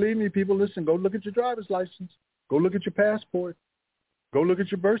 Don't believe me, people, listen, go look at your driver's license. Go look at your passport. Go look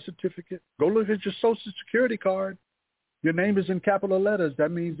at your birth certificate. Go look at your Social Security card. Your name is in capital letters.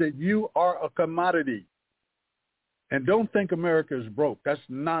 That means that you are a commodity. And don't think America is broke. That's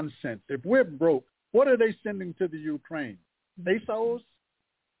nonsense. If we're broke, what are they sending to the Ukraine? Pesos?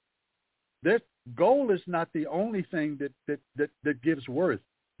 Their gold is not the only thing that gives worth.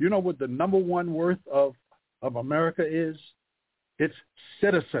 You know what the number one worth of America is? It's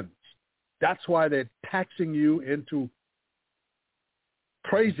citizens. That's why they're taxing you into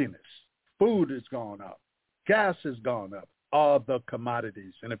craziness. Food has gone up. Gas has gone up. All the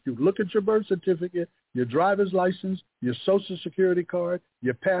commodities. And if you look at your birth certificate, your driver's license, your Social Security card,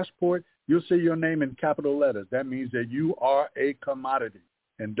 your passport, you'll see your name in capital letters. That means that you are a commodity.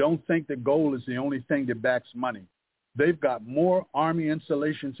 And don't think that gold is the only thing that backs money. They've got more army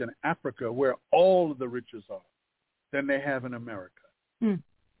installations in Africa where all of the riches are than they have in America.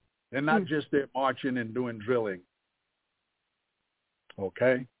 They're not just there marching and doing drilling.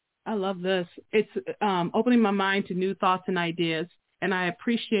 Okay? I love this. It's opening my mind to new thoughts and ideas, and I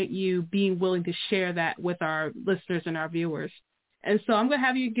appreciate you being willing to share that with our listeners and our viewers. And so I'm going to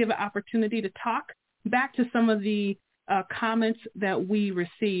have you give an opportunity to talk back to some of the comments that we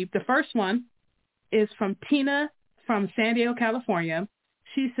received. The first one is from Tina from San Diego, California.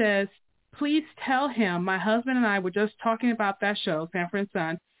 She says, please tell him my husband and I were just talking about that show, Sanford and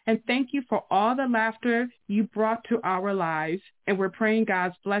Son, and thank you for all the laughter you brought to our lives, and we're praying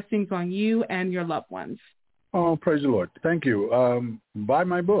God's blessings on you and your loved ones. Oh, praise the Lord. Thank you. Buy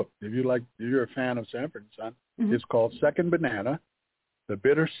my book. If you're a fan of Sanford and Son. It's called Second Banana, The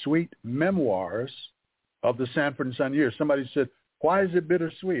Bittersweet Memoirs of the Sanford and Son Years. Somebody said, why is it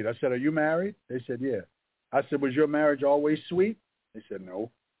bittersweet? I said, are you married? They said, yeah. I said, was your marriage always sweet? They said, no.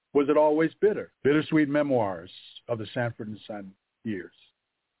 Was it always bitter? Bittersweet Memoirs of the Sanford and Son Years.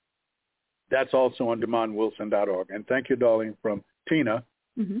 That's also on demondwilson.org. And thank you, darling, from Tina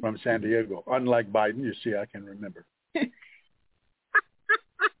from San Diego. Unlike Biden, you see, I can remember.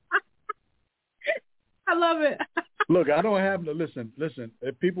 I love it. Look, I don't have to listen.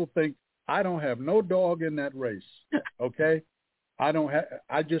 If people think I don't have no dog in that race, okay?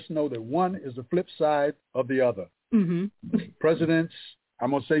 I just know that one is the flip side of the other. Presidents,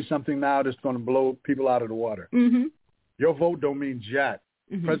 I'm going to say something now that's going to blow people out of the water. Your vote don't mean jack.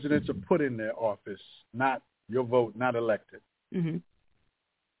 Presidents are put in their office, not your vote, not elected.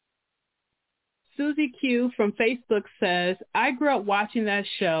 Susie Q from Facebook says, I grew up watching that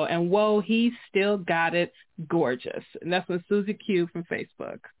show, and whoa, he still got it gorgeous. And that's from Susie Q from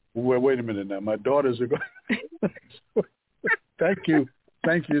Facebook. Well, wait a minute now. My daughters are going. Thank you,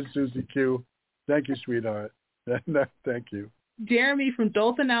 Susie Q. Thank you, sweetheart. Thank you. Jeremy from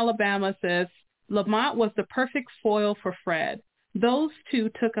Dothan, Alabama says, Lamont was the perfect foil for Fred. Those two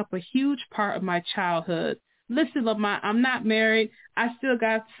took up a huge part of my childhood. Listen, Lamont, I'm not married. I still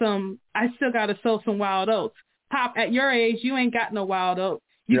got to sow some wild oats. Pop, at your age, you ain't got no wild oats.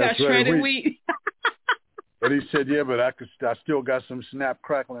 You got shredded wheat. But he said, yeah, but I still got some snap,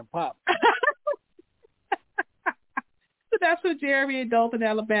 crackle, and pop. So that's from Jeremy in Dothan,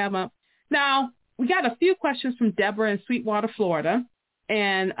 Alabama. Now, we got a few questions from Deborah in Sweetwater, Florida.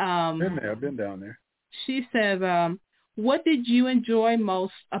 And I've been down there. She says, what did you enjoy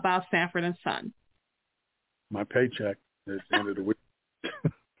most about Sanford and Son? My paycheck at the end of the week.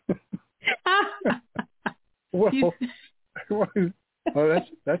 Well,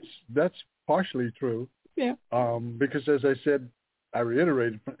 that's partially true. Yeah. Because as I said, I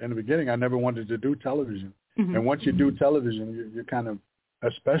reiterated in the beginning, I never wanted to do television. And once you do television, you kind of,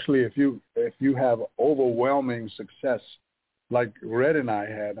 especially if you have overwhelming success, like Redd and I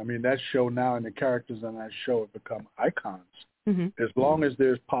had. I mean, that show now and the characters on that show have become icons. As long as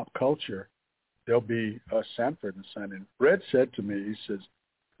there's pop culture, there'll be a Sanford and Son. And Redd said to me, he says,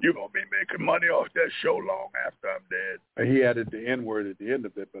 you're going to be making money off that show long after I'm dead. And he added the N-word at the end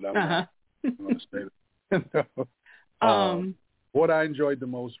of it, but I'm not going to say that. What I enjoyed the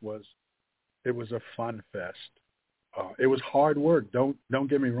most was it was a fun fest. It was hard work. Don't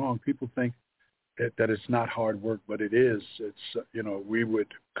get me wrong. People think that it's not hard work, but it is. It's, we would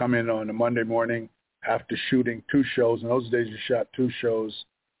come in on a Monday morning after shooting 2 shows. In those days, you shot 2 shows.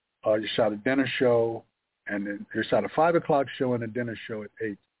 You shot a dinner show, and then you shot a 5 o'clock show and a dinner show at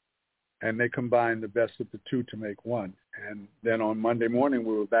 8. And they combined the best of the 2 to make 1. And then on Monday morning,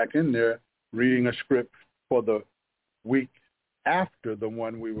 we were back in there reading a script for the week after the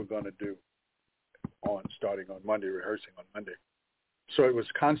one we were going to do starting on Monday, rehearsing on Monday. So it was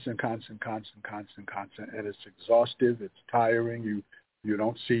constant, and it's exhaustive. It's tiring. You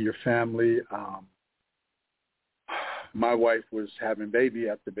don't see your family. my wife was having baby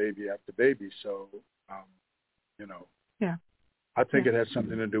after baby after baby. So, you know, yeah, I think it has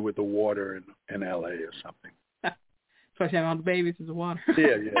something to do with the water in L.A. or something. Especially having all the babies is the water.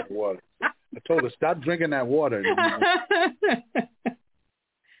 Yeah, water. I told her, stop drinking that water.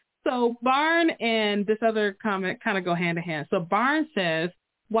 So Barn and this other comment kind of go hand in hand. So Barn says,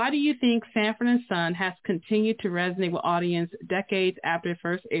 why do you think Sanford and Son has continued to resonate with audience decades after it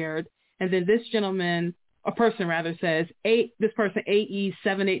first aired? And then this gentleman, a person rather, says, this person,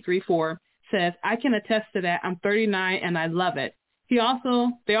 AE7834, says, I can attest to that. I'm 39 and I love it. They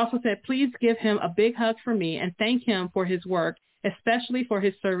also said, please give him a big hug for me and thank him for his work, especially for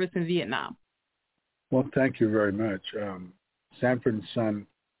his service in Vietnam. Well, thank you very much. Sanford and Son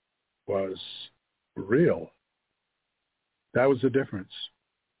was real. That was the difference.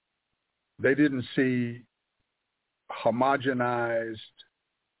 They didn't see homogenized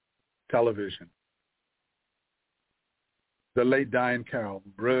television. The late Diane Carroll,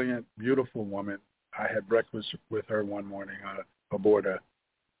 brilliant, beautiful woman. I had breakfast with her one morning aboard a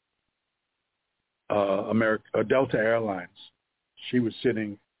Delta Airlines. She was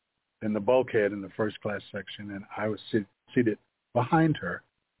sitting in the bulkhead in the first class section, and I was seated behind her,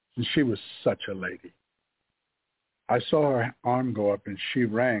 and she was such a lady. I saw her arm go up, and she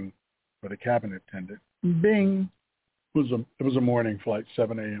rang for the cabin attendant. Bing! It was a morning flight,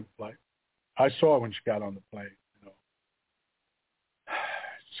 7 a.m. flight. I saw her when she got on the plane,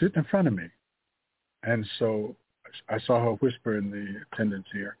 sitting in front of me. And so I saw her whisper in the attendant's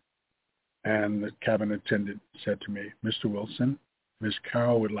ear, and the cabin attendant said to me, Mr. Wilson, Miss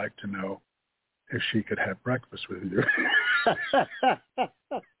Carroll would like to know if she could have breakfast with you.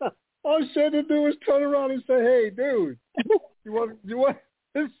 All she had to do was turn around and say, hey, dude, you want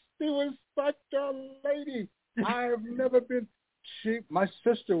this? She was such a lady. I have never been. My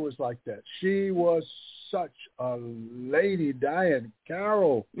sister was like that. She was such a lady, Diane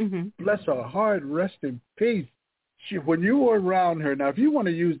Carroll. Mm-hmm. Bless her heart, rest in peace. When you were around her, now if you want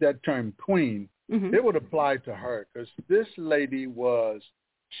to use that term queen, mm-hmm. it would apply to her, because this lady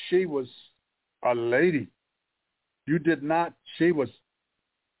she was a lady.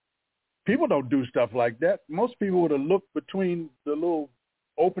 People don't do stuff like that. Most people would have looked between the little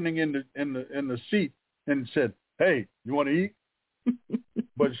opening in the seat and said, hey, you want to eat?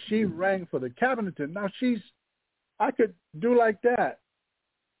 But she rang for the cabin attendant. Now I could do like that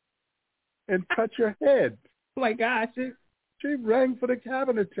and touch her head. Oh my gosh. She rang for the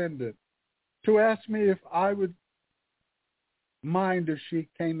cabin attendant to ask me if I would mind if she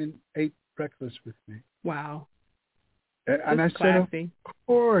came and ate breakfast with me. Wow. And I said, of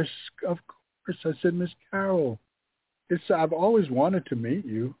course. I said, Miss Carroll, I've always wanted to meet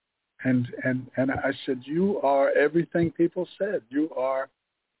you. And I said, you are everything people said. You are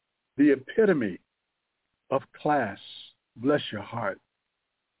the epitome of class. Bless your heart.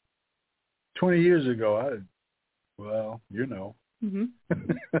 20 years ago, Mm-hmm.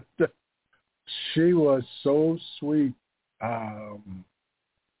 She was so sweet.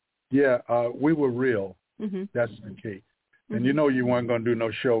 We were real. Mm-hmm. That's the key. Mm-hmm. And you weren't going to do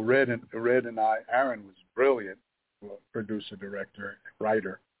no show. Redd and I, Aaron was brilliant, producer, director,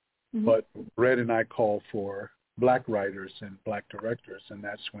 writer. Mm-hmm. But Redd and I called for black writers and black directors, and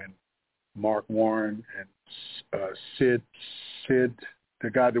that's when Mark Warren and Sid, the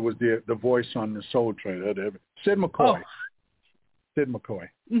guy that was the voice on the Soul Train, Sid McCoy. Sid McCoy.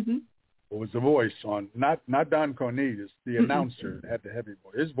 Mm-hmm. Was the voice on, not Don Cornelius, the announcer had the heavy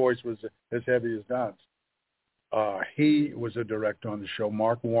voice. His voice was as heavy as Don's. He was a director on the show.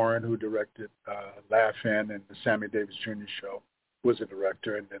 Mark Warren, who directed Laugh-In and the Sammy Davis Jr. show, was a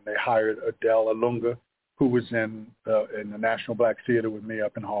director. And then they hired Adele Alunga, who was in the National Black Theater with me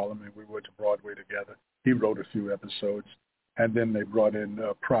up in Harlem, and we went to Broadway together. He wrote a few episodes. And then they brought in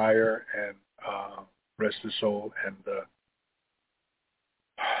Pryor and rest his soul, and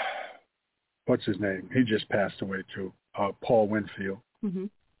what's his name? He just passed away too. Paul Winfield. Mm-hmm.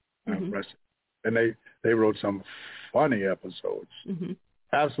 Mm-hmm. And they wrote some funny episodes. Mm-hmm.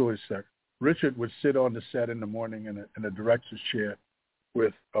 Absolutely sick. Richard would sit on the set in the morning in a director's chair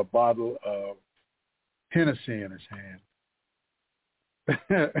with a bottle of Hennessy in his hand.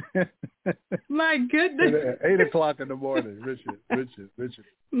 My goodness. At 8 o'clock in the morning, Richard.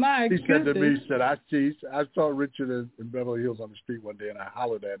 My he goodness. said to me, I saw Richard in Beverly Hills on the street one day, and I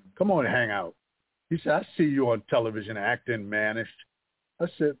hollered at him, come on, hang out. He said, I see you on television acting mannish. I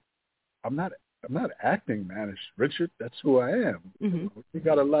said, I'm not acting mannish, Richard. That's who I am. Mm-hmm. We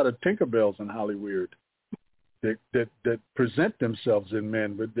got a lot of Tinkerbells in Hollywood that present themselves in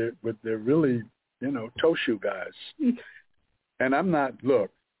men, but they're really, toe shoe guys. And I'm not,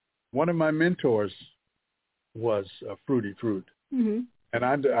 look, one of my mentors was Fruity Fruit. Mm-hmm. And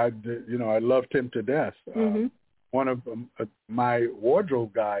I loved him to death. Mm-hmm. One of my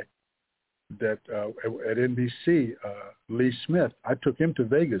wardrobe guy that at NBC, Lee Smith, I took him to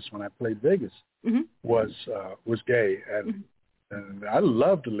Vegas when I played Vegas. Mm-hmm. Was gay, and I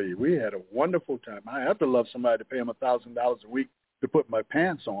loved Lee. We had a wonderful time. I have to love somebody to pay him $1,000 a week to put my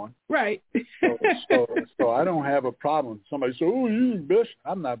pants on. Right. so I don't have a problem. Somebody says, "Oh, you bashing."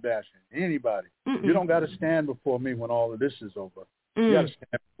 I'm not bashing anybody. Mm-mm. You don't got to stand before me when all of this is over. You got to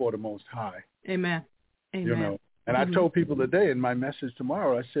stand before the Most High. Amen. Amen. And I told people today in my message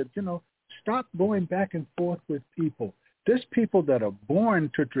tomorrow, I said, stop going back and forth with people. There's people that are born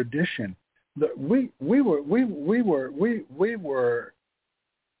to tradition. We were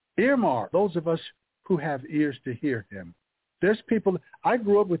earmarked. Those of us who have ears to hear him. There's people. I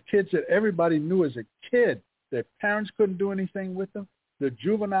grew up with kids that everybody knew as a kid. Their parents couldn't do anything with them. The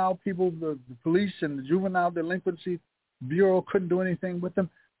juvenile people, the police and the juvenile delinquency bureau couldn't do anything with them.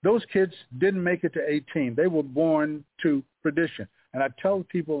 Those kids didn't make it to 18. They were born to perdition. And I tell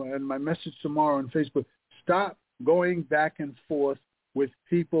people in my message tomorrow on Facebook, stop going back and forth with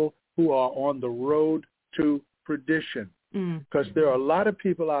people who are on the road to perdition. Because there are a lot of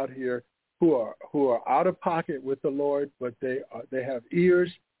people out here who are out of pocket with the Lord, but they have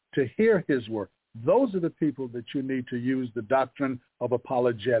ears to hear his word. Those are the people that you need to use the doctrine of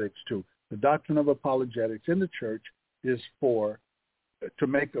apologetics to. The doctrine of apologetics in the church is to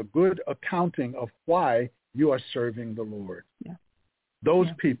make a good accounting of why you are serving the Lord. Yeah. Those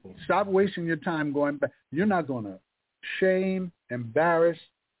people. Stop wasting your time going back. You're not going to shame, embarrass,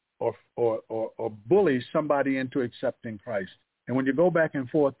 or bully somebody into accepting Christ. And when you go back and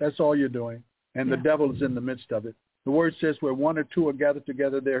forth, that's all you're doing. And the devil is in the midst of it. The word says where one or two are gathered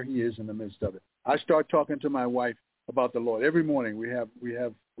together, there he is in the midst of it. I start talking to my wife about the Lord. Every morning we have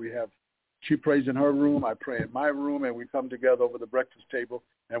she prays in her room, I pray in my room, and we come together over the breakfast table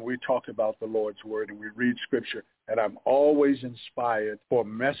and we talk about the Lord's word and we read scripture. And I'm always inspired for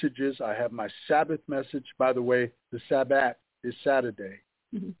messages. I have my Sabbath message. By the way, the Sabbath is Saturday.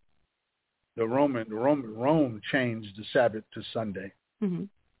 Mm-hmm. Rome changed the Sabbath to Sunday. Mm-hmm.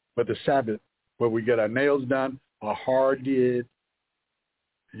 But the Sabbath, where we get our nails done, our hair did,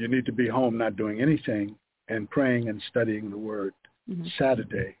 you need to be home not doing anything and praying and studying the word. Mm-hmm.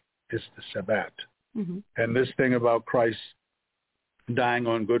 Saturday is the Sabbath. Mm-hmm. And this thing about Christ dying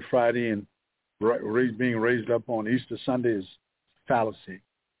on Good Friday and being raised up on Easter Sunday is fallacy.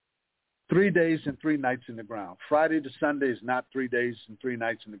 3 days and 3 nights in the ground. Friday to Sunday is not 3 days and 3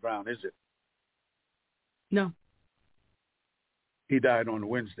 nights in the ground, is it? No. He died on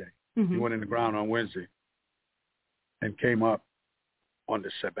Wednesday. Mm-hmm. He went in the ground on Wednesday and came up on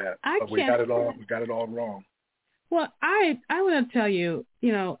the Sabbath. But we got it all wrong. Well, I want to tell you,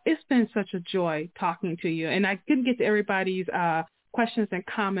 it's been such a joy talking to you. And I couldn't get to everybody's questions and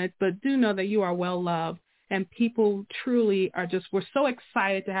comments, but do know that you are well loved. And people truly we're so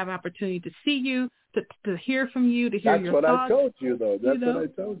excited to have an opportunity to see you, to hear from you, to hear your thoughts. That's what I told you, though. That's what I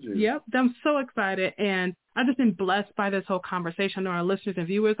told you. Yep. I'm so excited. And I've just been blessed by this whole conversation. I know our listeners and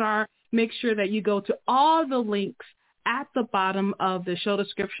viewers are. Make sure that you go to all the links at the bottom of the show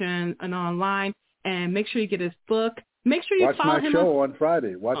description and online, and make sure you get his book. Make sure you follow him. Watch my show on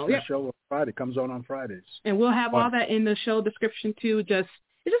Friday. Watch my show on Friday. Comes on Fridays. And we'll have all that in the show description, too. It's just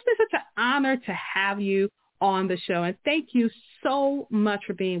been such an honor to have you on the show. And thank you so much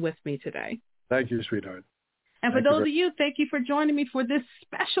for being with me today. Thank you, sweetheart. And for those of you, thank you for joining me for this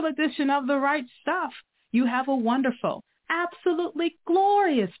special edition of The Right Stuff. You have a wonderful, absolutely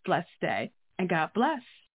glorious, blessed day. And God bless.